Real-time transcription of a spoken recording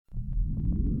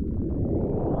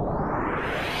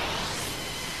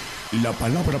La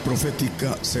palabra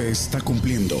profética se está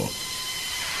cumpliendo.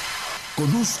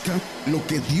 Conozca lo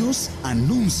que Dios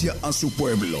anuncia a su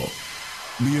pueblo.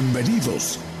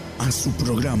 Bienvenidos a su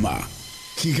programa,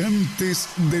 Gigantes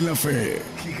de la Fe.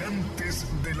 Gigantes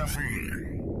de la Fe.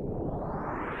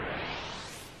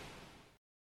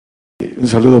 Un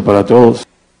saludo para todos.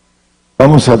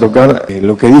 Vamos a tocar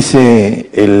lo que dice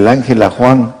el ángel a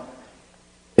Juan.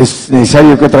 Es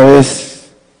necesario que otra vez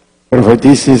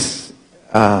profetices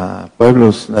a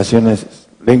pueblos, naciones,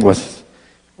 lenguas.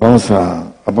 Vamos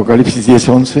a Apocalipsis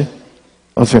 10:11.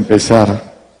 Vamos a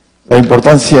empezar. La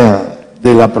importancia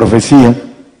de la profecía.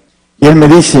 Y él me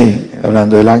dice,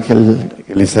 hablando del ángel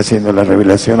que le está haciendo la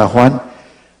revelación a Juan,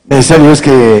 necesario es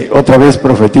que otra vez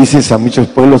profetices a muchos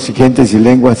pueblos y gentes y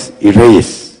lenguas y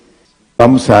reyes.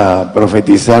 Vamos a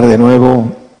profetizar de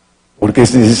nuevo porque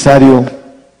es necesario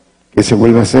que se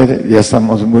vuelva a hacer. Ya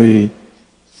estamos muy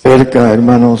cerca,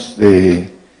 hermanos, de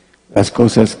las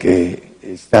cosas que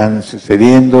están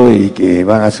sucediendo y que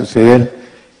van a suceder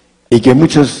y que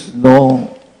muchos no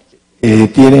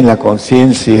tienen la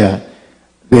conciencia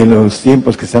de los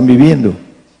tiempos que están viviendo.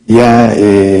 Ya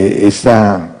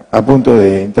está a punto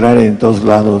de entrar en todos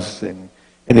lados.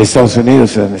 En Estados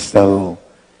Unidos han estado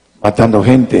matando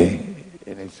gente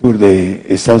en el sur de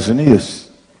Estados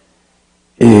Unidos.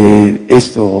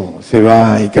 Esto se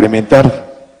va a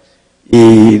incrementar.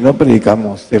 Y no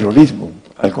predicamos terrorismo,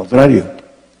 al contrario,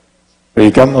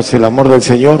 predicamos el amor del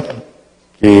Señor,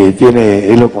 que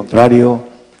es lo contrario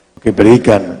que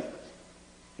predican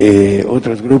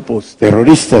otros grupos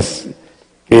terroristas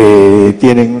que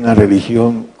tienen una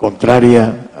religión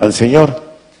contraria al Señor.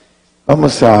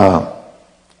 Vamos a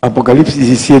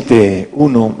Apocalipsis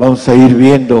 17:1, vamos a ir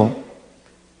viendo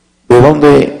de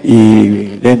dónde,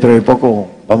 y dentro de poco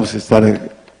vamos a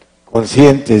estar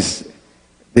conscientes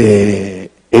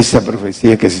de esa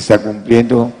profecía que se está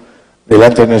cumpliendo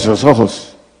delante de nuestros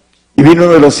ojos. Y vino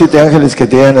uno de los 7 ángeles que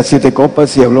tenían las 7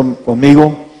 copas y habló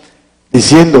conmigo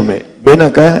diciéndome: ven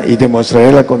acá y te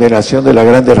mostraré la condenación de la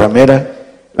grande ramera,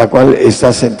 la cual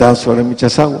está sentada sobre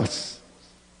muchas aguas.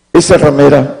 Esa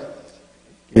ramera,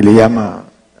 que le llama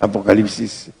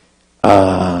Apocalipsis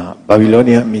a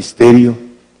Babilonia, misterio,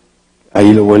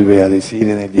 ahí lo vuelve a decir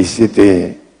en el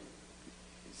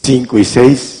 17:5 y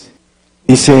 6,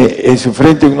 dice: en su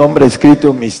frente un nombre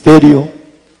escrito, misterio,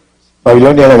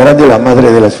 Babilonia la grande, la madre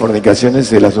de las fornicaciones,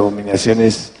 de las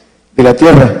abominaciones de la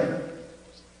tierra.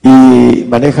 Y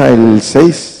maneja el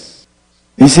 6,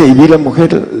 dice: y vi la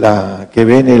mujer, la que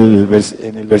ve en el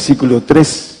versículo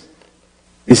 3,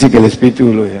 dice que el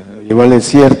Espíritu lo llevó al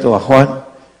desierto a Juan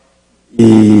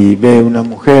y ve una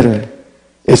mujer.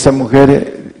 Esa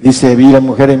mujer, dice: vi la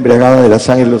mujer embriagada de la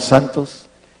sangre de los santos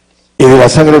y de la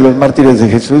sangre de los mártires de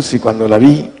Jesús, y cuando la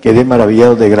vi quedé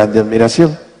maravillado de grande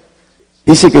admiración.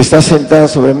 Dice que está sentada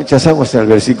sobre muchas aguas en el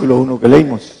versículo 1 que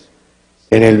leímos.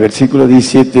 En el versículo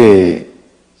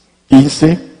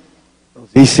 17:15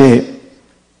 nos dice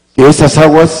que estas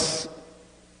aguas,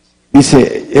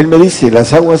 dice, él me dice: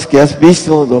 las aguas que has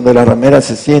visto donde la ramera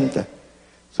se sienta,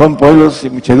 son pueblos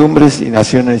y muchedumbres y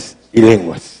naciones y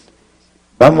lenguas.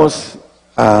 Vamos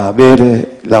a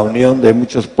ver la unión de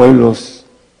muchos pueblos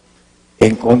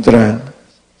en contra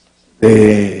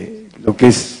de lo que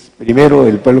es primero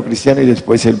el pueblo cristiano y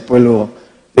después el pueblo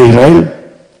de Israel.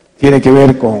 Tiene que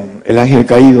ver con el ángel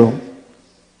caído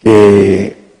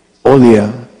que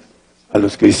odia a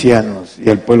los cristianos y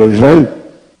al pueblo de Israel.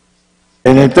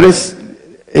 En el 3,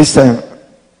 esta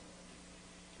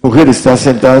mujer está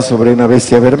sentada sobre una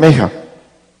bestia bermeja,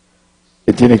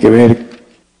 que tiene que ver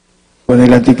con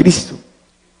el anticristo.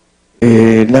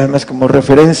 Nada más como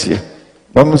referencia.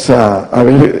 Vamos a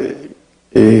ver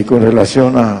con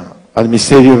relación al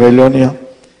misterio de Babilonia,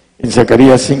 en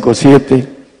Zacarías 5:7,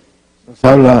 nos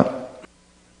habla,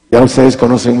 ya ustedes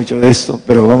conocen mucho de esto,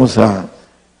 pero vamos a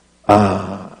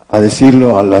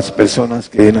decirlo a las personas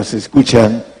que nos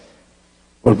escuchan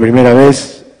por primera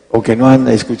vez o que no han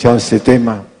escuchado este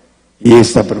tema y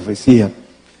esta profecía.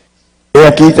 He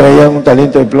aquí traía un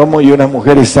talento de plomo y una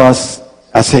mujer estaba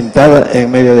asentada en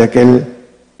medio de aquel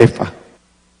efa.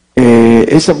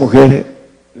 Esa mujer,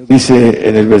 dice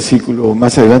en el versículo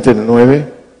más adelante, en el 9,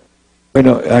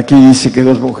 bueno, aquí dice que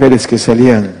 2 mujeres que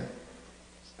salían,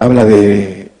 habla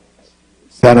de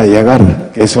Sara y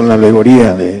Agar, que son la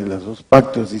alegoría de los 2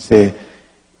 pactos, dice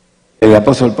el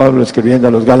apóstol Pablo escribiendo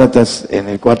a los Gálatas en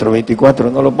el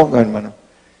 4:24, no lo pongan, hermano.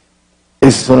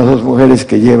 Esas son las 2 mujeres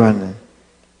que llevan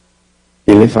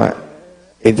el efa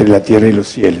entre la tierra y los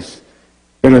cielos.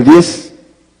 Pero el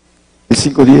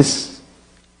 5:10,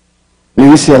 le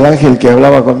dice al ángel que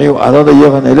hablaba conmigo: ¿a dónde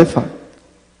llevan el efa?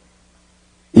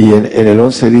 Y Y en el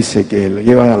 11 dice que lo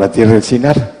llevan a la tierra del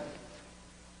Sinar.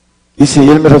 Dice, y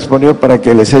él me respondió para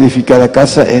que les edificara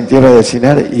casa en tierra del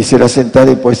Sinar y será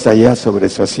sentada y puesta allá sobre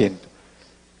su asiento.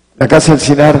 La casa del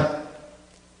Sinar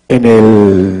en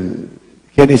el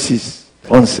Génesis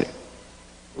 11.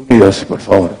 Unidos, por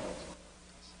favor.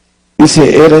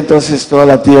 Dice, era entonces toda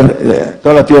la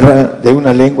tierra de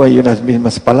una lengua y unas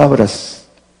mismas palabras.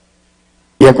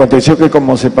 Y aconteció que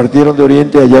como se partieron de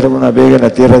oriente, hallaron una vega en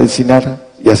la tierra de Sinar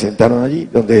y asentaron allí,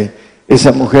 donde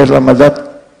esa mujer, la maldad,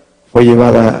 fue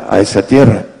llevada a esa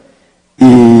tierra.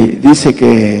 Y dice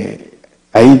que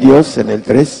ahí Dios, en el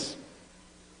 3,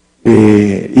 y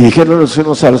dijeron los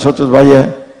unos a los otros,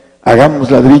 vaya,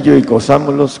 hagamos ladrillo y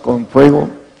cosámoslos con fuego.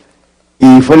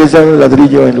 Y fue les dado el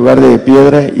ladrillo en lugar de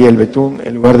piedra y el betún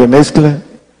en lugar de mezcla.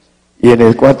 Y en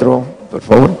el 4, por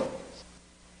favor,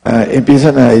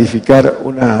 empiezan a edificar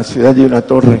una ciudad y una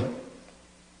torre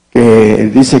que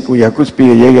dice cuya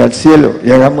cúspide llegue al cielo, y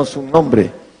hagamos un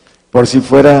nombre por si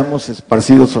fuéramos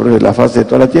esparcidos sobre la faz de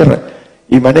toda la tierra.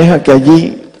 Y maneja que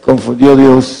allí confundió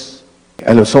Dios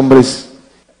a los hombres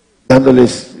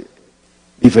dándoles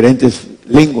diferentes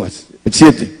lenguas. El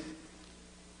 7.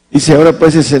 Dice, ahora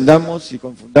pues descendamos y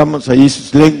confundamos allí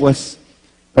sus lenguas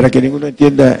para que ninguno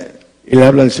entienda el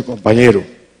habla de su compañero.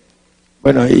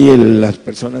 Bueno, ahí las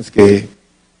personas que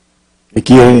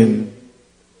quieren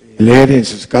leer en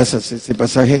sus casas este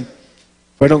pasaje,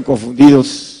 fueron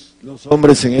confundidos los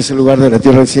hombres en ese lugar de la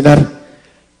tierra de Sinar.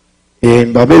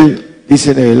 En Babel,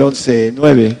 dice en el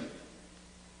 11:9,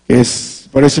 que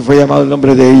por eso fue llamado el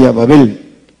nombre de ella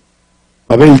Babel.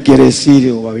 Babel quiere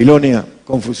decir, o Babilonia,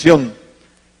 confusión.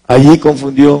 Allí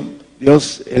confundió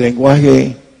Dios el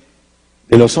lenguaje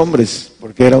de los hombres,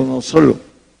 porque era uno solo.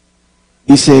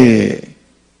 Dice,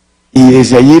 y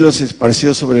desde allí los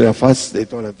esparció sobre la faz de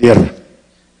toda la tierra.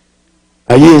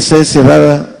 Allí está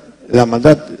encerrada la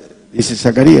maldad, dice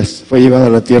Zacarías, fue llevada a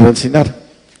la tierra del Sinar.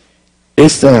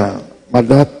 Esta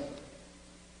maldad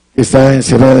que está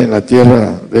encerrada en la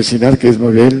tierra del Sinar, que es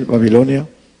Babel, Babilonia,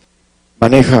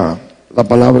 maneja la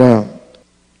palabra,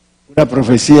 una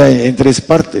profecía en 3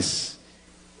 partes.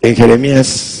 En Jeremías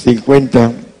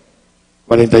 50,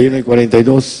 41 y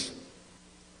 42,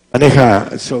 maneja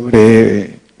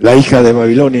sobre la hija de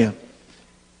Babilonia.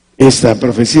 Esta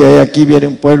profecía, aquí viene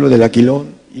un pueblo del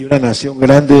Aquilón y una nación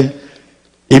grande,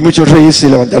 y muchos reyes se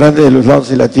levantarán de los lados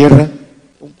de la tierra.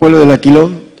 Un pueblo del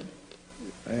Aquilón,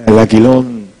 el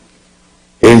Aquilón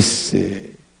es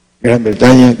Gran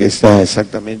Bretaña, que está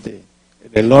exactamente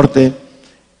en el norte,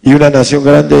 y una nación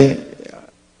grande,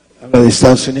 habla de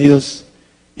Estados Unidos,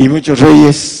 y muchos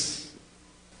reyes,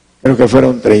 creo que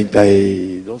fueron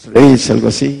 32 reyes, algo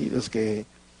así, los que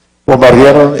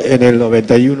bombardearon en el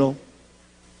 91,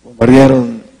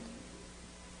 bombardearon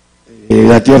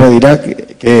la tierra de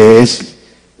Irak, que es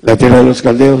la tierra de los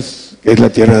caldeos, que es la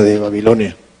tierra de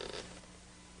Babilonia.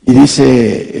 Y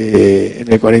dice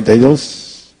en el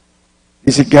 42,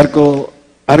 dice que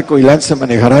arco y lanza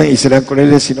manejarán y serán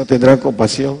crueles y no tendrán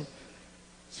compasión.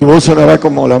 Su voz sonará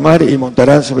como la mar y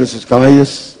montarán sobre sus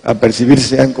caballos, a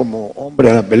percibirse sean como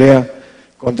hombre a la pelea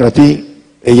contra ti.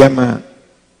 Le llama,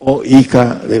 oh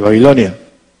hija de Babilonia,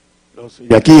 los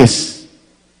iraquíes.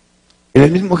 En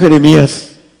el mismo Jeremías,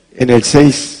 en el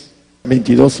 6,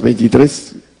 22,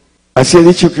 23, así ha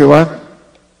dicho Jehová,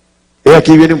 he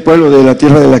aquí viene un pueblo de la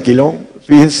tierra del Aquilón,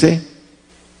 fíjense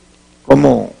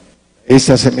cómo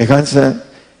esta semejanza,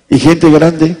 y gente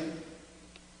grande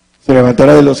se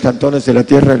levantará de los cantones de la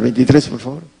tierra. El 23, por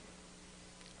favor.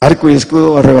 Arco y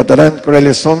escudo arrebatarán,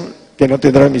 crueles son, que no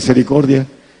tendrán misericordia.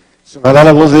 Sonará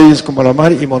la voz de ellos como la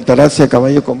mar, y montaráse a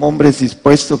caballo como hombres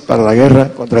dispuestos para la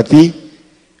guerra contra ti,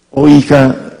 oh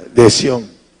hija de Sión.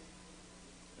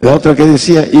 La otra que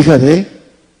decía, hija de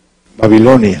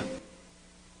Babilonia.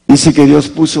 Dice que Dios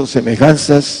puso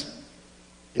semejanzas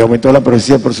y aumentó la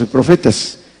profecía por sus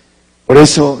profetas. Por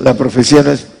eso la profecía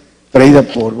no es traída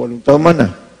por voluntad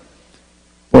humana,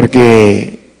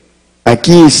 porque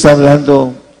aquí está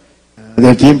hablando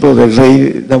del tiempo del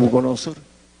rey Nabucodonosor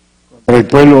contra el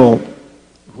pueblo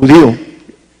judío.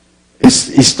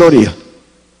 Es historia.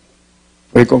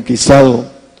 Fue conquistado,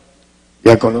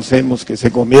 ya conocemos que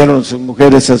se comieron sus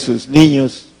mujeres a sus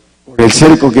niños por el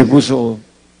cerco que puso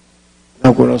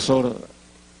Nabucodonosor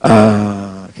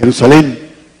a Jerusalén,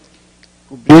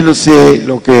 cumpliéndose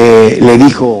lo que le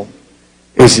dijo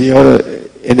el Señor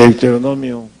en el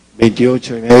Deuteronomio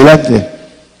 28 en adelante,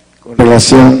 con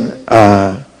relación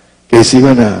a que se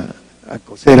iban a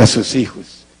cocer a sus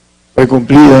hijos. Fue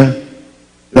cumplida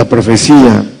la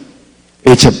profecía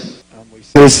hecha a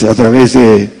Moisés a través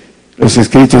de los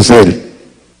escritos de él.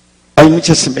 Hay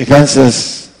muchas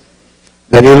semejanzas.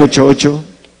 Daniel 8:8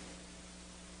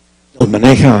 nos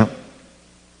maneja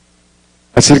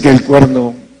acerca del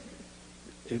cuerno,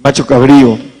 el macho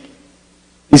cabrío.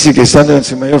 Dice que estando en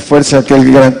su mayor fuerza,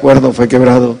 aquel gran cuerno fue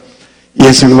quebrado, y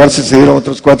en su lugar sucedieron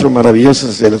otros 4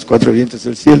 maravillosos de los 4 vientos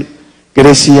del cielo.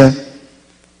 Grecia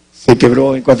se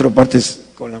quebró en 4 partes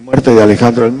con la muerte de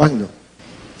Alejandro el Magno.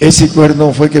 Ese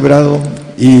cuerno fue quebrado,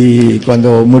 y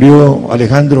cuando murió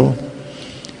Alejandro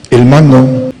el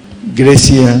Magno,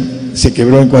 Grecia se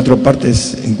quebró en 4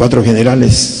 partes, en 4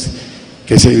 generales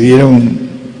que se dividieron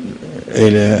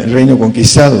el reino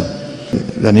conquistado.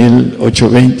 Daniel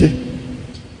 8:20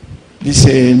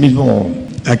 dice el mismo: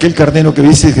 aquel carnero que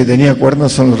viste que tenía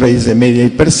cuernos son los reyes de Media y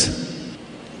Persia,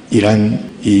 Irán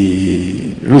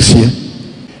y Rusia.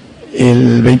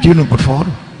 El 21, por favor.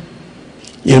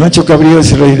 Y el macho cabrío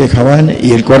es el rey de Javán,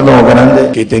 y el cuerno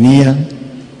grande que tenía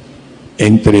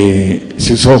entre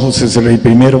sus ojos es el rey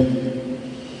primero.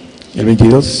 El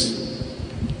 22,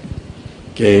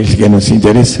 que es el que nos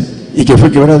interesa, y que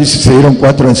fue quebrado y sucedieron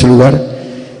 4 en su lugar.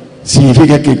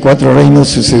 Significa que 4 reinos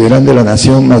sucederán de la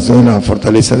nación, más no de la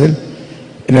fortaleza de él.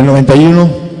 En el 91,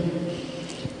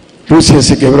 Rusia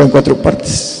se quebró en 4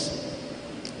 partes.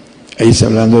 Ahí está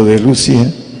hablando de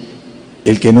Rusia.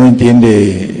 El que no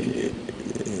entiende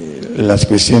las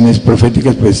cuestiones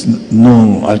proféticas, pues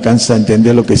no alcanza a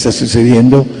entender lo que está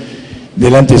sucediendo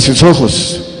delante de sus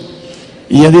ojos.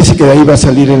 Y ya dice que de ahí va a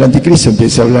salir el anticristo.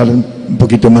 Empieza a hablar un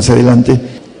poquito más adelante.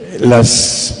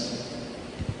 Las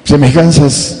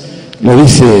semejanzas lo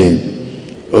dice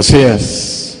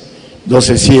Oseas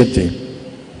 12:7.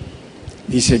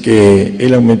 Dice que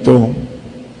él aumentó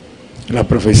la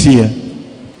profecía.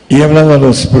 Y he hablado a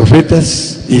los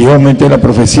profetas, y yo aumenté la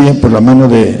profecía por la mano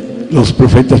de los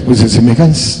profetas, pues de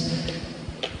semejanzas.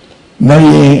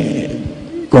 Nadie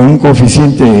con un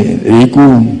coeficiente de IQ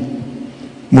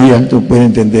muy alto puede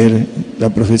entender la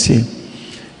profecía.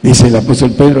 Dice el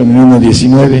apóstol Pedro en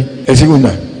 1:19. En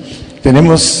segunda,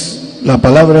 tenemos la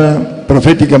palabra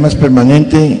profética más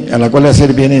permanente, a la cual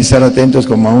hacer bien es estar atentos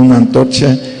como a una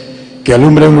antorcha que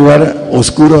alumbra un lugar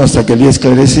oscuro hasta que el día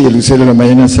esclarece y el lucero de la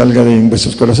mañana salga de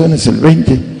vuestros corazones. El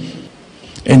 20.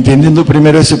 Entendiendo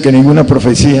primero eso, que ninguna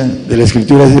profecía de la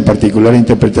Escritura es de particular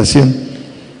interpretación,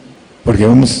 porque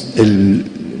vamos, el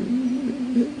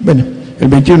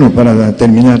 21 para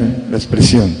terminar la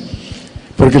expresión,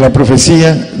 porque la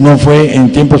profecía no fue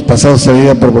en tiempos pasados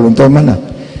traída por voluntad humana,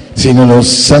 sino los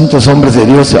santos hombres de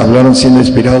Dios hablaron siendo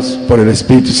inspirados por el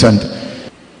Espíritu Santo.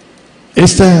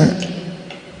 Esta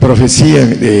profecía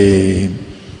que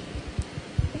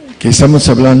estamos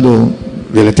hablando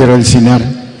de la tierra del Sinar,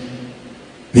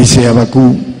 dice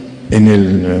Abacú,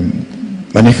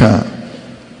 maneja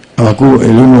Abacú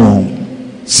el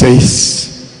 1:6.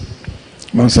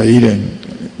 Vamos a ir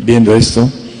viendo esto,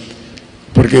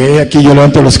 porque aquí yo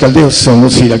levanto a los caldeos, son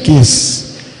los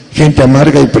iraquíes, gente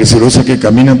amarga y presurosa que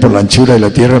caminan por la anchura de la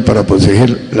tierra para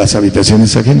poseer las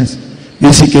habitaciones ajenas.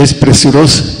 Dice que es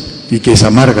presurosa y que es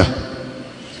amarga.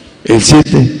 El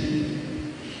 7,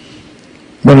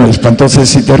 bueno, espantosa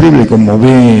y terrible, como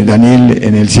ve Daniel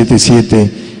en el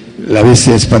 7:7, la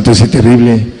bestia espantosa y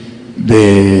terrible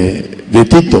de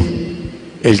Tito,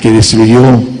 el que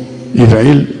destruyó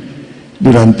Israel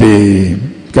durante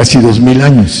casi 2000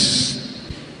 años.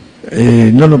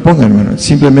 No lo pongan, hermano,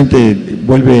 simplemente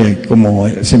vuelve como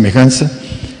semejanza,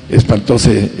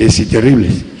 espantosa y terrible.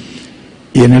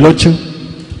 Y en el 8,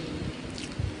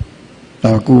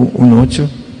 Abacú 1:8,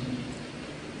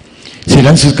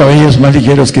 serán sus cabellos más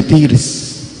ligeros que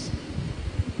tigres,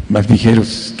 más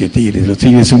ligeros que tigres, los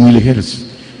tigres son muy ligeros.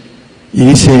 Y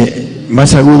dice,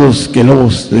 más agudos que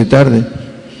lobos de tarde,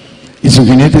 y sus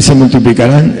jinetes se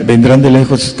multiplicarán, vendrán de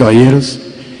lejos sus caballeros,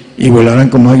 y volarán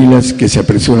como águilas que se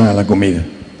apresuran a la comida.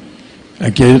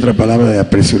 Aquí hay otra palabra de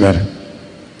apresurar.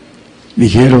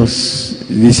 Ligeros,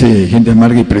 dice gente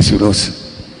amarga y presurosa.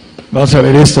 Vamos a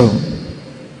ver esto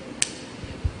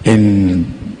en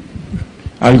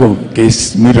algo que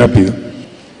es muy rápido.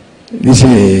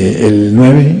 Dice el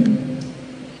 9,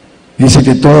 dice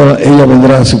que toda ella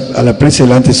vendrá a la presa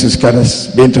delante de sus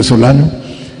caras, viento solano,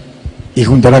 y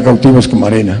juntará cautivos como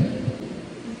arena.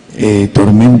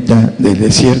 Tormenta del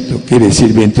desierto, quiere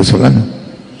decir viento solano.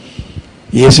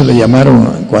 Y eso le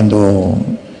llamaron cuando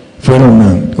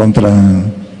fueron contra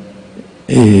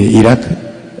Irak,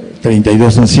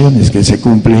 32 naciones, que se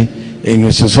cumple en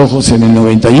nuestros ojos en el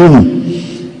 91.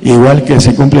 Igual que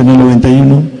se cumple en el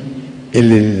 91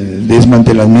 el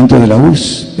desmantelamiento de la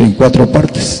URSS en 4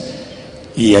 partes.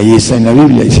 Y ahí está en la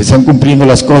Biblia. Y se están cumpliendo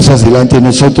las cosas delante de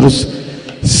nosotros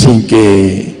sin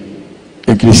que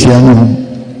el cristiano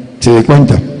se dé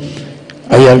cuenta.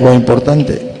 Hay algo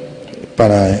importante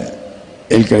para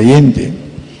el creyente.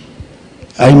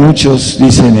 hay muchos,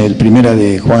 dice en el primera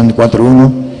de Juan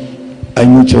 4:1, hay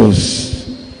muchos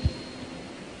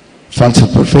falsos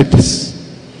profetas.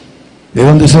 ¿De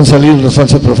dónde son salidos los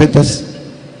falsos profetas?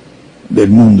 Del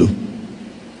mundo.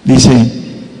 Dice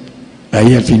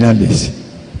ahí al final, dice: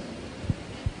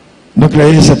 no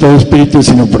creáis a todo espíritu,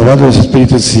 sino probad los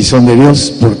espíritus si son de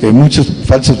Dios, porque muchos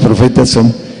falsos profetas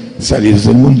son salidos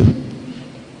del mundo.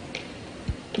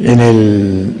 En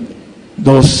el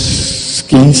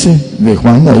 2:15 de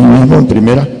Juan, ahí mismo en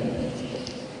primera,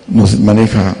 nos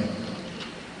maneja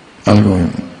algo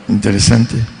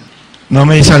interesante. No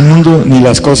améis al mundo ni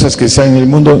las cosas que están en el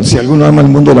mundo. Si alguno ama el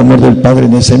mundo, el amor del Padre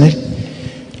no es en él.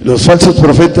 Los falsos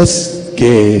profetas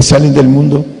que salen del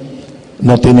mundo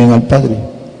no tienen al Padre,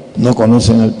 no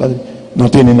conocen al Padre,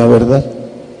 no tienen la verdad,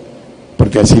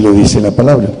 porque así lo dice la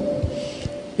palabra.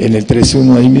 En el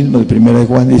 3:1 ahí mismo, el primero de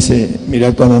Juan, dice: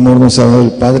 mirad cuán amor nos ha dado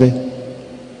el Padre,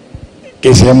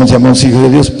 que seamos llamados hijos de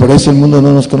Dios. Por eso el mundo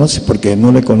no nos conoce, porque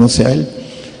no le conoce a Él.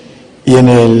 Y en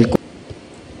el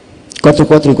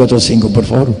 4:4 y 4:5, por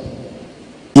favor: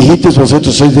 hijitos,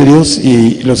 vosotros sois de Dios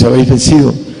y los habéis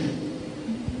vencido,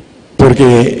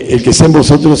 porque el que está en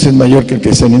vosotros es mayor que el que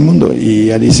está en el mundo. Y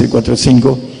ya dice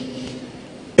 4:5: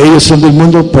 ellos son del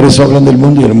mundo, por eso hablan del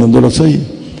mundo y el mundo los oye.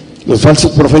 Los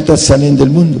falsos profetas salen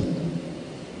del mundo,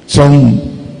 son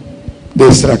de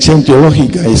extracción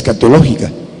teológica, escatológica,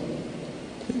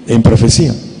 en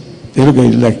profecía. Es lo que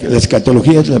la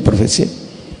escatología es la profecía.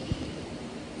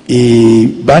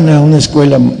 Y van a una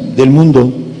escuela del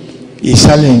mundo y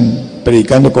salen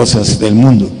predicando cosas del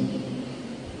mundo.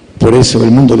 Por eso el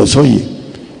mundo los oye,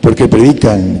 porque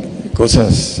predican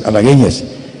cosas halagueñas.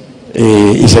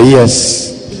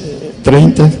 Isaías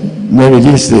 30, 9 y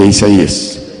 10 de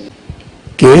Isaías.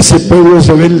 Que ese pueblo es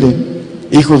rebelde,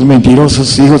 hijos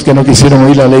mentirosos, hijos que no quisieron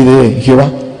oír la ley de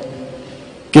Jehová.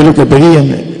 ¿Qué es lo que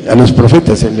pedían a los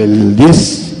profetas? En el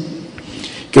 10,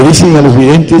 que dicen a los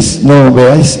videntes: no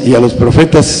veáis, y a los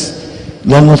profetas: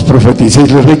 no nos profeticéis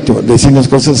lo recto, decidnos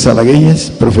cosas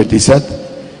halagueñas, profetizad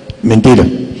mentira.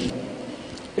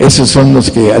 Esos son los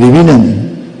que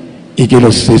adivinan y que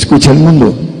los escucha el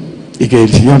mundo, y que el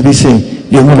Señor dice: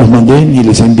 yo no los mandé, ni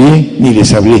les envié, ni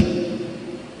les hablé.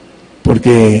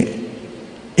 Porque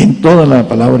en toda la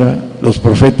palabra los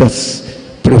profetas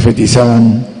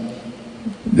profetizaban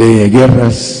de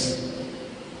guerras,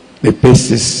 de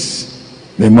pestes,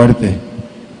 de muerte,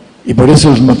 y por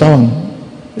eso los mataban.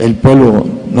 El pueblo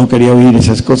no quería oír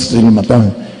esas cosas y los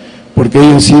mataban, porque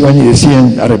ellos iban y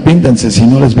decían: arrepéntanse, si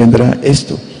no les vendrá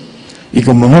esto. Y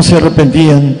como no se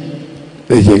arrepentían,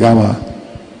 les llegaba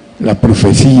la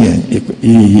profecía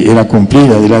y era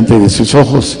cumplida delante de sus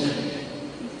ojos.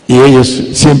 Y ellos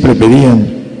siempre pedían: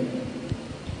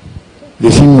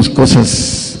 decimos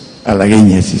cosas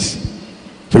halagueñas,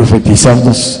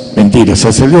 profetizarnos mentiras.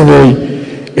 Hasta el día de hoy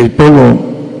el pueblo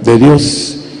de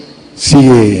Dios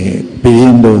sigue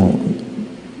pidiendo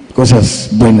cosas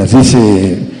buenas.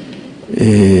 Dice,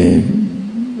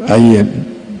 hay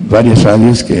varias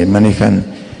radios que manejan,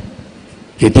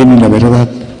 que tienen la verdad,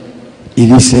 y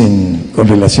dicen con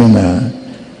relación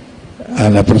a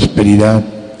la prosperidad,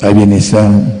 al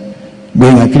bienestar: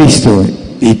 ven a Cristo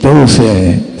y todo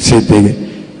se te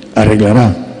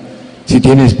arreglará. Si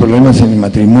tienes problemas en el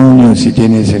matrimonio, si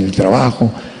tienes en el trabajo,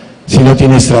 si no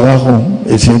tienes trabajo,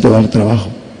 el Señor te va a dar trabajo,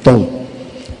 todo.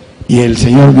 Y el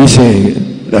Señor dice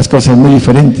las cosas muy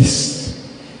diferentes: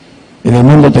 en el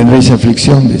mundo tendréis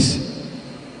aflicciones.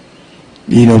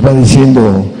 Y nos va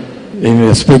diciendo en el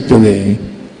aspecto de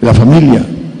la familia: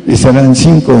 estarán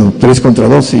 5, 3 contra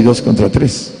 2 y 2 contra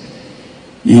 3.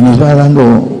 Y nos va dando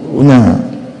una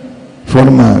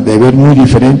forma de ver muy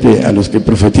diferente a los que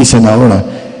profetizan ahora,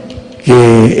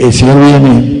 que el Señor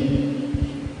viene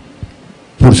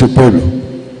por su pueblo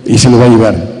y se lo va a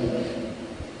llevar,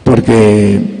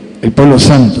 porque el pueblo es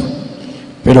santo.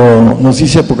 Pero nos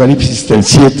dice Apocalipsis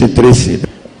 7:13: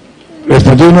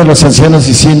 respondió uno de los ancianos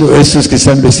diciendo: estos que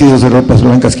están vestidos de ropas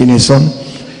blancas, ¿quiénes son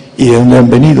y de dónde han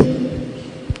venido?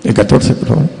 El 14, por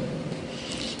favor.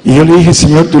 Y yo le dije: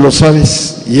 Señor, tú lo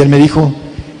sabes. Y él me dijo: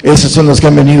 esos son los que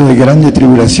han venido de grande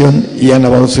tribulación y han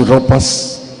lavado sus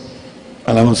ropas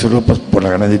por la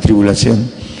grande tribulación,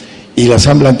 y las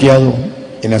han blanqueado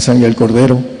en la sangre del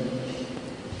Cordero.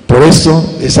 Por esto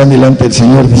están delante del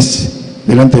Señor,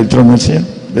 delante del trono del Señor,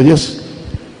 de Dios,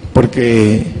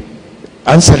 porque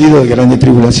han salido de grande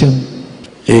tribulación.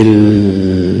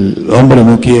 El hombre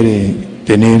no quiere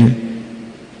tener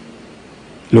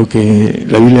lo que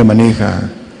la Biblia maneja: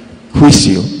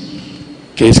 juicio,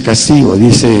 que es castigo.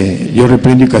 Dice: yo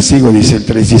reprendo y castigo, dice el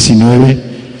 3:19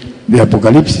 de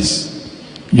Apocalipsis.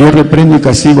 Yo reprendo y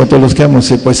castigo a todos los que amo,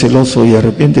 sé pues celoso y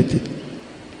arrepiéntete.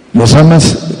 nos ama,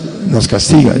 nos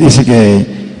castiga. Dice que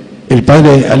el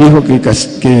Padre al Hijo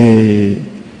que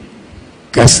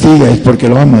castiga es porque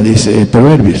lo ama, dice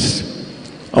Proverbios.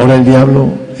 Ahora el diablo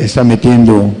está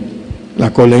metiendo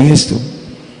la cola en esto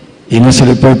y no se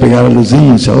le puede pegar a los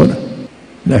niños ahora.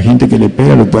 La gente que le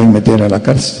pega lo pueden meter a la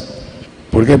cárcel.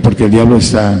 ¿Por qué? Porque el diablo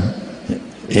está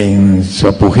en su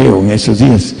apogeo en esos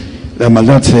días. La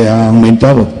maldad se ha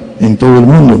aumentado en todo el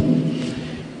mundo.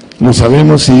 Lo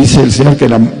sabemos y dice el Señor que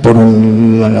por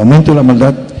el aumento de la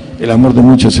maldad, el amor de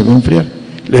muchos se va a enfriar.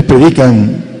 Les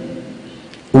predican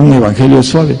un evangelio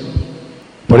suave.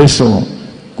 Por eso,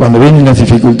 cuando vienen las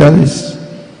dificultades,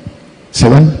 se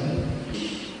van.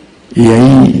 Y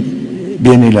ahí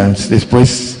viene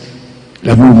después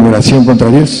la murmuración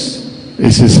contra Dios.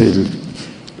 Ese es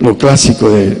lo clásico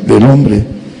del hombre,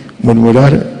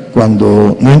 murmurar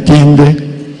cuando no entiende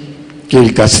que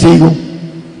el castigo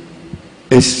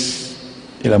es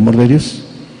el amor de Dios.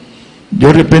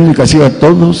 Yo reprendo y castigo a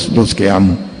todos los que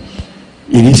amo.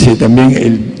 Y dice también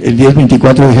el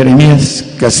 10:24 de Jeremías: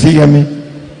 castígame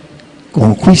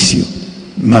con juicio,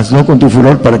 mas no con tu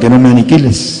furor, para que no me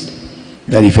aniquiles.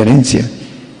 La diferencia.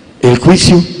 El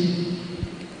juicio,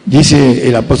 dice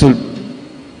el apóstol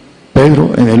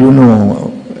Pedro en el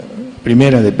 1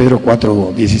 de Pedro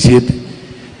 4:17,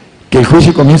 que el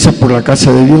juicio comienza por la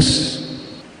casa de Dios.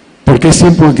 Porque es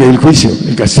tiempo que el juicio,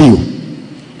 el castigo,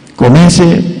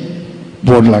 comience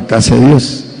por la casa de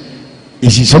Dios. Y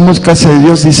si somos casa de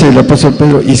Dios, dice el apóstol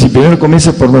Pedro, y si primero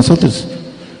comienza por nosotros,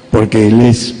 porque Él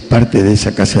es parte de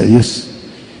esa casa de Dios,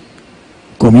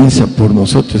 comienza por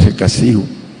nosotros el castigo.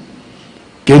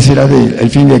 ¿Qué será el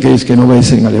fin de aquellos que no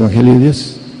obedecen al Evangelio de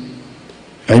Dios?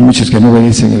 Hay muchos que no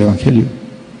obedecen el Evangelio.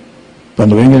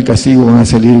 Cuando venga el castigo van a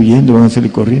salir huyendo, van a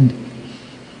salir corriendo,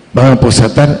 van a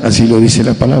apostatar, así lo dice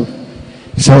la palabra.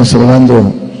 Estamos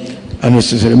hablando a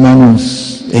nuestros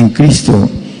hermanos en Cristo,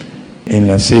 en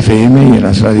las FM y en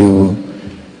las radio,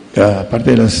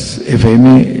 aparte de las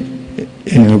FM,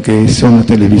 en lo que son las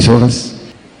televisoras.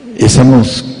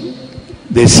 Estamos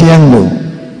deseando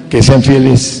que sean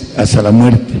fieles hasta la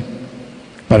muerte,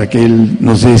 para que Él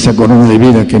nos dé esa corona de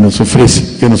vida que nos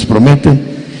ofrece, que nos promete,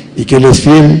 y que Él es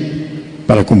fiel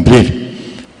para cumplir.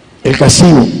 El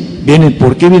castigo viene,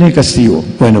 ¿por qué viene el castigo?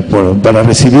 Bueno, para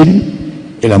recibir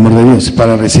el amor de Dios,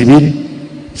 para recibir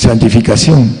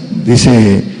santificación.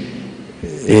 Dice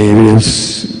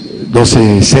Hebreos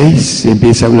 12:6,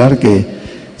 empieza a hablar que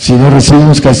si no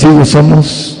recibimos castigo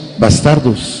somos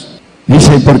bastardos.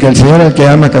 Dice, porque el Señor al que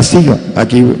ama castiga.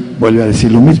 Aquí vuelve a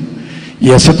decir lo mismo.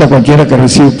 Y azota a cualquiera que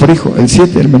recibe por hijo. El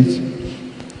 7, hermanos.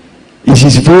 Y si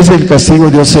fuese el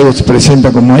castigo, Dios se os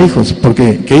presenta como a hijos.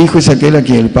 Porque ¿qué hijo es aquel a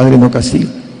quien el Padre no castiga?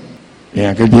 En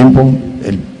aquel tiempo,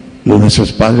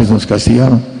 nuestros padres nos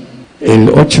castigaban. El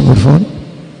 8, por favor.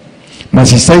 Mas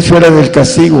si estáis fuera del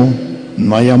castigo,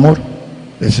 no hay amor.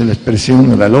 Esa es la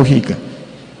expresión, la lógica,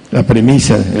 la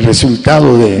premisa, el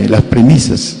resultado de las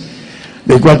premisas,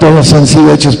 del cual todos han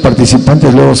sido hechos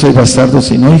participantes, luego sois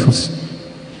bastardos y no hijos.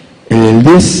 El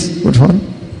 10, por favor.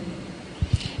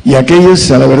 Y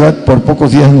aquellos, a la verdad, por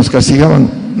pocos días nos castigaban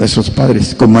nuestros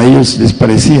padres, como a ellos les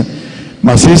parecía.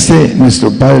 Mas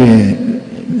nuestro Padre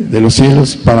de los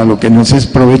cielos, para lo que nos es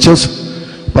provechoso,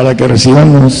 para que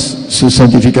recibamos su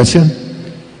santificación,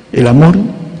 el amor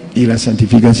y la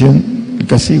santificación, el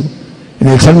castigo. En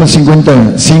el Salmo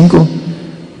 55,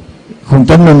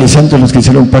 juntando a mis santos los que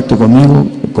hicieron pacto conmigo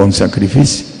con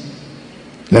sacrificio.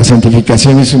 La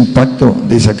santificación es un pacto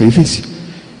de sacrificio.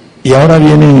 Y ahora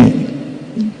viene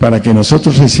para que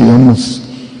nosotros recibamos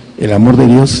el amor de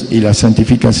Dios y la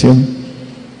santificación,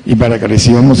 y para que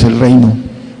recibamos el reino.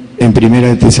 En 1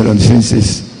 de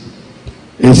Tesalonicenses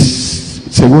es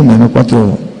segunda, ¿no?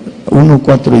 1,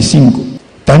 4 y 5.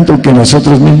 Tanto que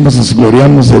nosotros mismos nos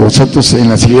gloriamos de vosotros en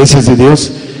las iglesias de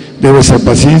Dios, de vuestra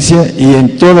paciencia y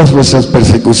en todas vuestras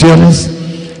persecuciones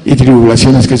y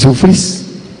tribulaciones que sufrís,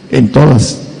 en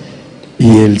todas.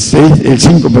 Y el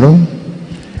 5,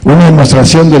 una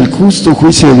demostración del justo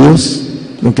juicio de Dios,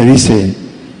 lo que dice,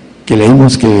 que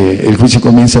leímos que el juicio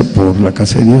comienza por la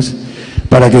casa de Dios,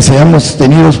 para que seamos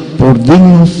tenidos por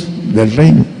dignos del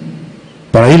reino,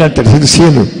 para ir al tercer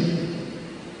cielo,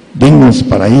 dignos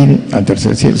para ir al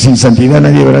tercer cielo. Sin santidad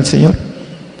nadie verá al Señor.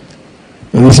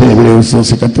 Lo dice Hebreos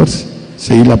 12:14,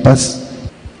 seguir la paz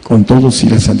con todos y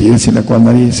la santidad sin la cual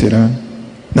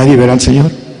nadie verá al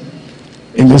Señor.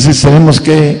 Entonces tenemos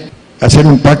que hacer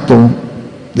un pacto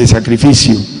de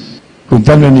sacrificio,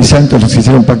 juntarme a mis santos, los que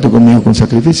hicieron pacto conmigo con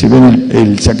sacrificio. Ven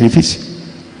el sacrificio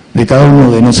de cada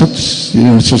uno de nosotros y de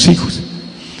nuestros hijos.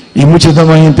 Y muchos no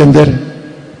van a entender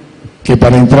que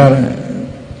para entrar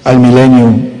al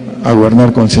milenio, a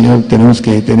gobernar con el Señor, tenemos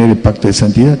que tener el pacto de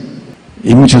santidad.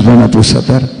 Y muchos van a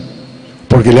apostatar,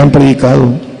 porque le han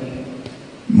predicado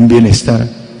un bienestar,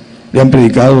 le han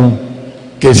predicado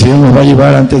que el Señor nos va a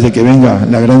llevar antes de que venga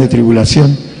la grande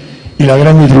tribulación, y la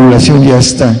grande tribulación ya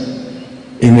está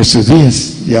en nuestros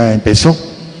días, ya empezó.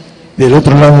 Del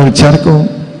otro lado del charco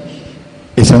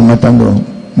están matando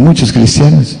muchos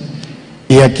cristianos,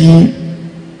 y aquí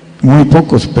muy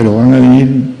pocos, pero van a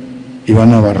venir y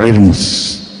van a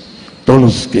barrernos. Todos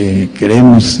los que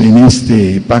creemos en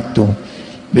este pacto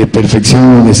de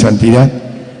perfección o de santidad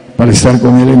para estar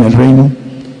con Él en el reino,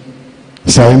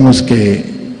 sabemos que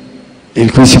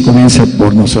el juicio comienza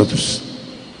por nosotros,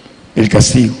 el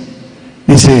castigo.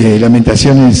 Dice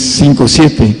Lamentaciones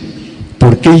 5:7,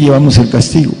 ¿por qué llevamos el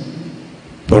castigo?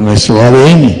 Por nuestro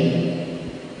ADN.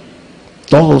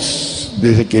 Todos,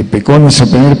 desde que pecó nuestro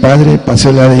primer padre,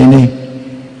 pasó el ADN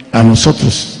a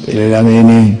nosotros, el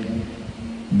ADN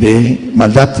de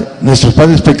maldad. Nuestros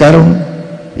padres pecaron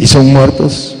y son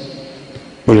muertos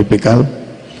por el pecado,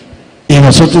 y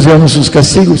nosotros llevamos sus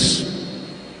castigos.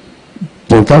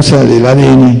 Por causa del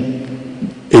ADN,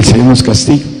 el Señor nos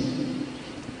castiga,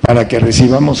 para que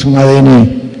recibamos un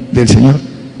ADN del Señor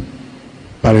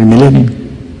para el milenio,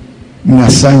 una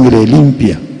sangre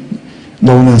limpia,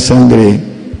 no una sangre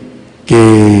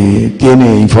que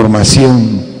tiene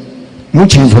información,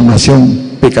 mucha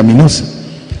información pecaminosa.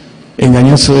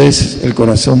 Engañoso es el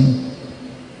corazón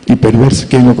y perverso,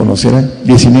 ¿quién lo conocerá?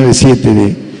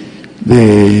 19:7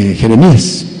 de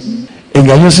Jeremías.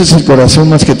 Engañoso es el corazón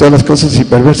más que todas las cosas y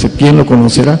perverso, ¿quién lo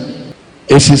conocerá?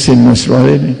 Ese es en nuestro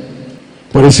ADN.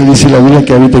 Por eso dice la Biblia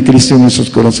que habite Cristo en nuestros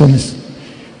corazones,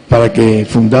 para que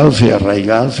fundados y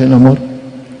arraigados en amor.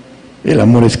 El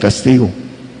amor es castigo.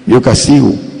 Yo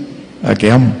castigo al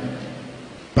que amo.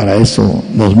 Para eso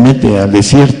nos mete al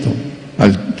desierto,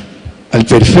 al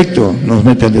perfecto nos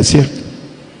mete al desierto.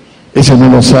 Eso no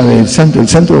lo sabe el santo. El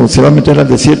santo se va a meter al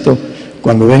desierto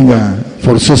cuando venga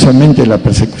forzosamente la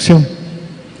persecución,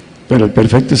 pero el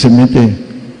perfecto se mete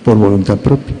por voluntad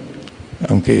propia,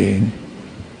 aunque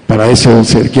para eso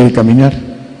se quiere caminar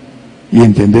y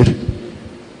entender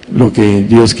lo que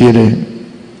Dios quiere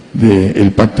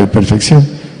del pacto de perfección.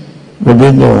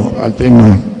 Volviendo al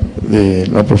tema de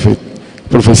la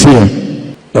profecía,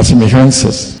 las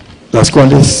semejanzas, las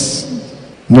cuales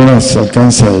no las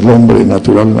alcanza el hombre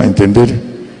natural a entender,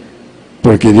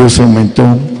 porque Dios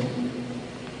aumentó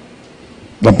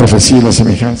la profecía y las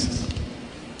semejanzas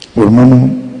por mano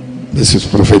de sus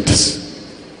profetas.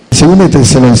 Según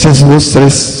Tesalonicenses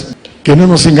 2:3, que no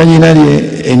nos engañe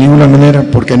nadie en ninguna manera,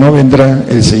 porque no vendrá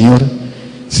el Señor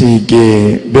sin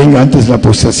que venga antes la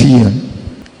apostasía.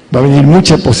 Va a venir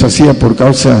mucha apostasía por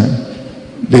causa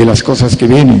de las cosas que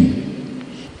vienen.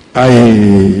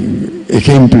 Hay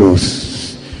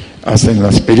ejemplos hasta en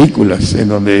las películas en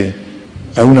donde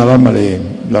a una dama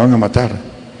la van a matar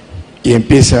y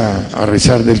empieza a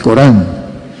rezar del Corán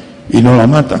y no la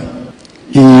matan.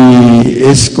 Y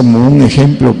es como un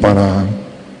ejemplo para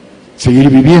seguir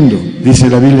viviendo. Dice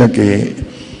la Biblia que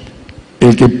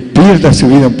el que pierda su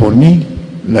vida por mí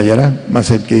la hallará,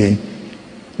 mas el que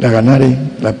la ganare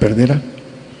la perderá.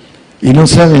 Y no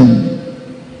saben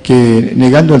que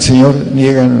negando al Señor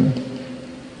niegan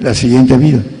la siguiente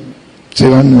vida, se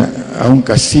van a un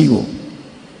castigo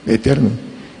eterno,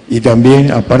 y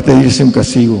también, aparte de irse a un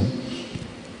castigo,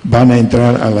 van a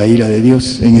entrar a la ira de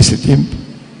Dios en ese tiempo.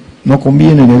 No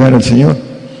conviene negar al Señor,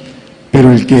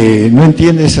 pero el que no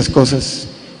entiende esas cosas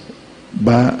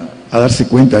va a darse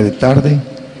cuenta de tarde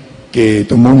que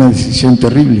tomó una decisión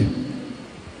terrible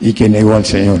y que negó al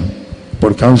Señor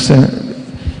por causa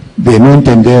de no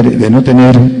entender, de no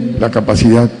tener la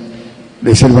capacidad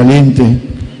de ser valiente,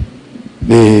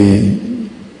 de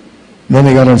no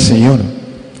negar al Señor.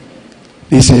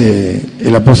 Dice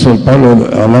el apóstol Pablo,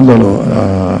 hablando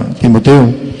a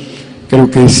Timoteo, creo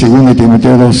que es 2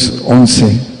 Timoteo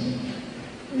 2:11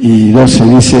 y 12,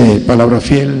 dice, palabra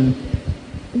fiel,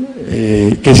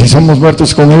 que si somos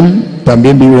muertos con Él,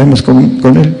 también viviremos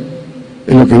con Él,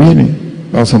 en lo que viene,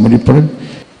 vamos a morir por Él.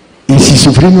 Y si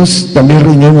sufrimos, también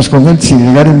reinaremos con Él. Si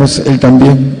negaremos, Él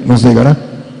también nos negará.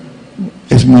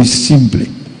 Es muy simple.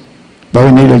 Va a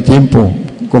venir el tiempo,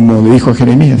 como le dijo a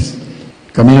Jeremías,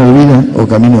 camino de vida o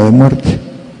camino de muerte.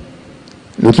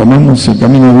 Lo tomamos el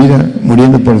camino de vida,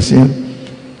 muriendo por el Señor,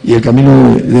 y el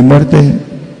camino de muerte,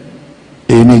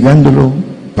 negándolo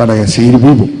para seguir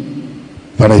vivo,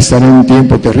 para estar en un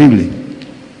tiempo terrible.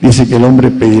 Dice que el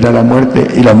hombre pedirá la muerte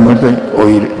y la muerte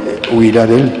huirá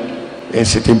de él.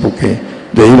 Ese tiempo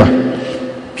de ira,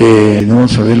 que no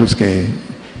vamos a ver los que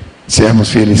seamos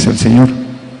fieles al Señor.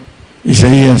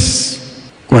 Isaías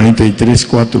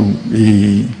 43:4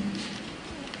 y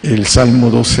el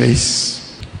Salmo 2:6.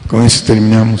 Con eso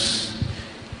terminamos.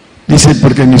 Dice,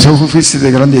 porque en mis ojos fuiste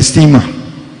de grande estima.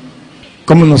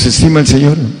 ¿Cómo nos estima el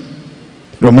Señor?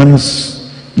 Romanos,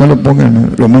 no lo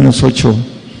pongan, Romanos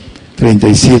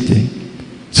 8:37.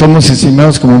 Somos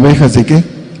estimados como ovejas ¿de qué?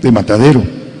 De matadero.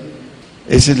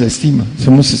 Esa es la estima,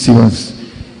 somos estimados.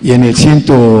 Y en el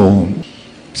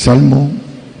Salmo,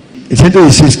 el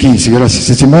 116:15, gracias.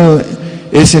 Estimado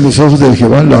es en los ojos de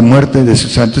Jehová la muerte de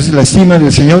sus santos. Entonces la estima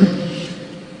del Señor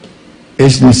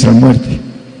es nuestra muerte.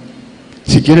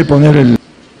 Si quiere poner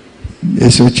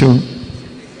es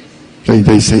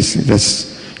 8:36, gracias.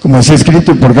 Como está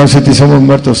escrito, por causa de ti somos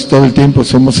muertos todo el tiempo,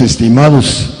 somos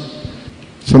estimados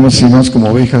como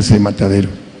ovejas de matadero.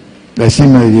 La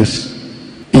estima de Dios.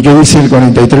 ¿Y qué dice el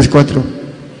 43:4?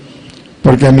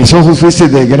 Porque a mis ojos fuiste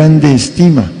de grande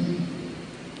estima,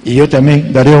 y yo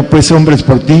también daré pues hombres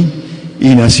por ti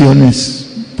y naciones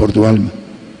por tu alma.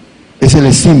 Esa es la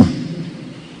estima,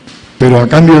 pero a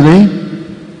cambio de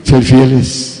ser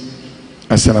fieles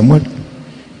hasta la muerte.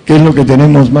 ¿Qué es lo que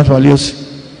tenemos más valioso?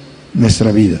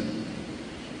 Nuestra vida.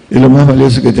 Es lo más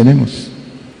valioso que tenemos.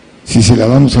 Si se la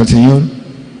damos al Señor,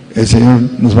 el Señor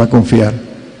nos va a confiar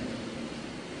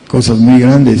cosas muy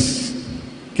grandes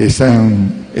que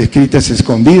están escritas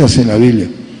escondidas en la Biblia.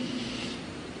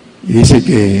 Y dice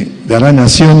que dará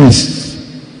naciones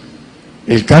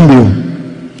el cambio.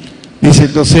 Dice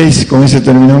el 2:6, con eso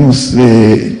terminamos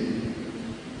de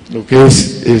lo que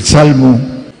es el Salmo,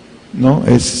 ¿no?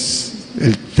 Es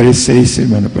el 3:6,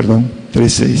 hermano, perdón,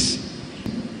 3:6.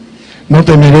 No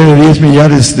temeré de 10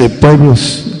 millares de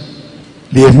pueblos,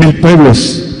 10,000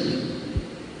 pueblos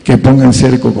que pongan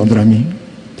cerco contra mí.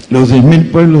 Los 10,000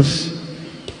 pueblos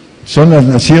son las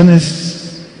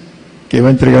naciones que va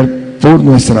a entregar por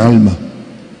nuestra alma.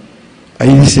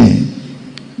 Ahí dice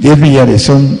 10 millares,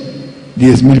 son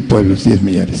 10,000 pueblos, 10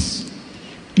 millares.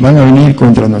 Van a venir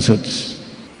contra nosotros.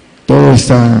 Todo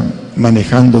está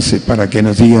manejándose para que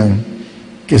nos digan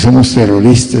que somos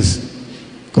terroristas,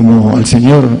 como al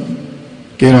Señor,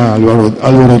 que era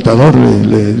alborotador,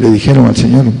 le dijeron al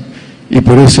Señor, y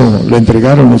por eso lo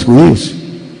entregaron los judíos,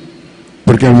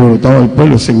 porque alborotaba al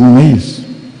pueblo según ellos,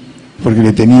 porque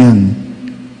le tenían,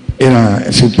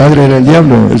 su padre era el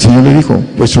diablo. El Señor le dijo,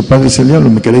 vuestro padre es el diablo,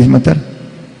 ¿me queréis matar?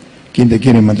 ¿Quién te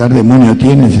quiere matar? Demonio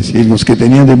tienes. Y los que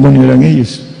tenían demonio eran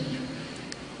ellos.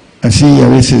 Así a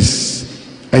veces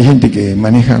hay gente que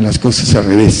maneja las cosas al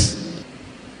revés.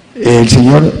 El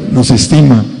Señor nos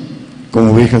estima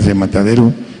como ovejas de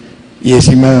matadero, y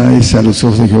estimada es a los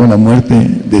ojos de Jehová la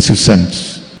muerte de sus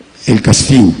santos. El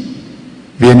castigo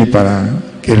viene para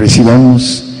que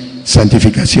recibamos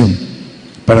santificación,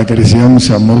 para que recibamos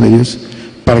amor de Dios,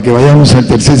 para que vayamos al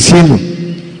tercer cielo,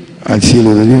 al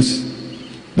cielo de Dios,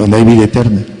 donde hay vida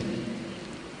eterna.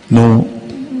 No,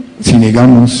 si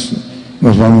negamos,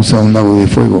 nos vamos a un lago de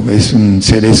fuego. Es un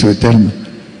cerezo eterno,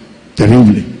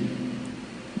 terrible.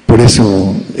 Por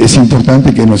eso es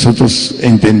importante que nosotros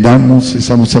entendamos,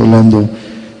 estamos hablando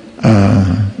a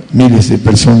miles de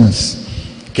personas.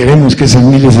 Queremos que esas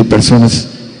miles de personas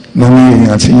no lleguen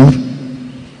al Señor,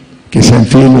 que sean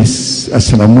fieles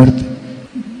hasta la muerte.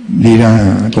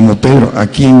 Dirá como Pedro, ¿a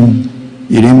quién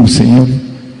iremos, Señor?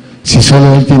 Si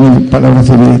solo Él tiene palabras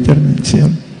de vida eterna, Señor.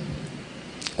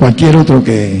 Cualquier otro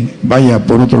que vaya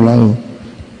por otro lado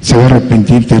se va a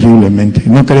arrepentir terriblemente.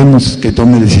 No queremos que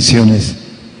tome decisiones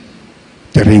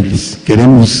terribles.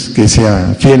 Queremos que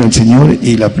sea fiel al Señor,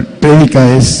 y la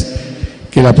prédica es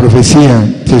que la profecía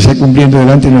se esté cumpliendo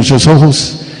delante de nuestros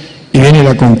ojos, y viene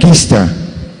la conquista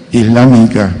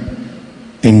islámica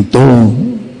en todo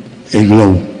el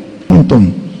globo. Un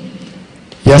montón.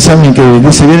 Ya saben que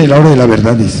dice, viene la hora de la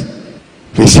verdad, dice.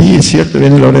 Pues sí, es cierto,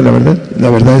 viene la hora de la verdad. La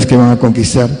verdad es que van a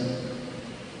conquistar,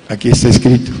 aquí está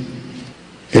escrito,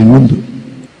 el mundo.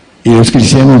 Y los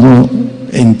cristianos no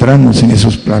entramos en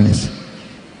esos planes.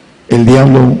 El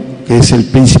diablo, que es el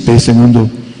príncipe de este mundo,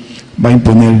 va a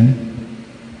imponer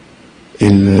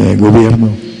el gobierno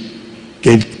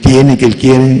que él tiene, que él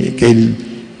quiere, que él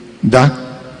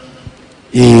da,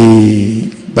 y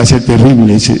va a ser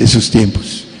terrible esos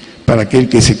tiempos para aquel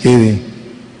que se quede,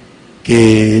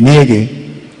 que niegue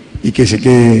y que se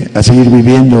quede a seguir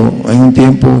viviendo en un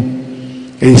tiempo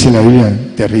que dice la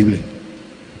Biblia, terrible,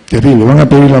 terrible. Van a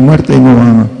pedir la muerte y no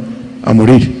van a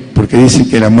morir, porque dice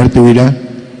que la muerte huirá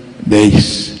de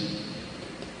ellos.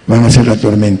 Van a ser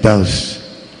atormentados.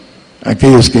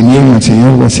 Aquellos que niegan al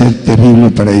Señor, va a ser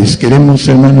terrible para ellos. Queremos,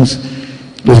 hermanos,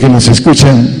 los que nos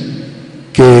escuchan,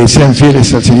 que sean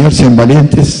fieles al Señor, sean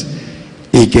valientes,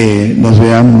 y que nos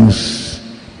veamos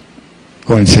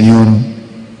con el Señor,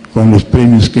 con los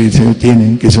premios que el Señor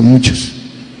tiene, que son muchos.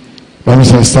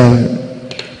 Vamos a estar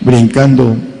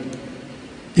brincando,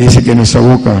 y dice que nuestra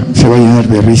boca se va a llenar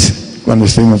de risa cuando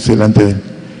estemos delante de Él,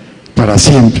 para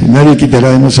siempre. Nadie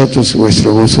quitará de nosotros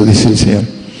vuestro gozo, dice el Señor.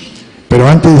 Pero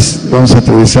antes vamos a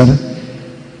atravesar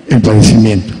el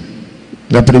padecimiento.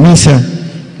 La premisa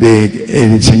de que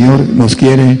el Señor nos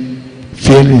quiere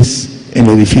fieles en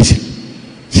lo difícil.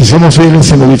 Si somos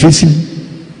fieles en lo difícil,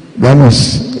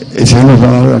 el Señor nos va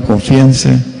a dar la confianza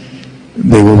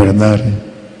de gobernar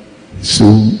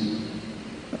su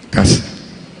casa.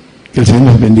 Que el Señor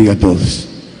nos bendiga a todos.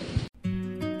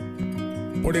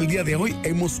 Por el día de hoy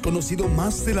hemos conocido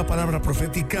más de la palabra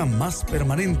profética más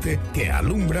permanente que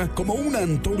alumbra como una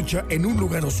antorcha en un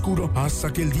lugar oscuro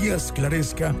hasta que el día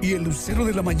esclarezca y el lucero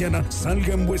de la mañana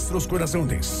salga en vuestros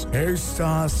corazones.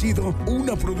 Esta ha sido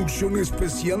una producción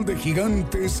especial de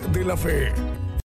Gigantes de la Fe.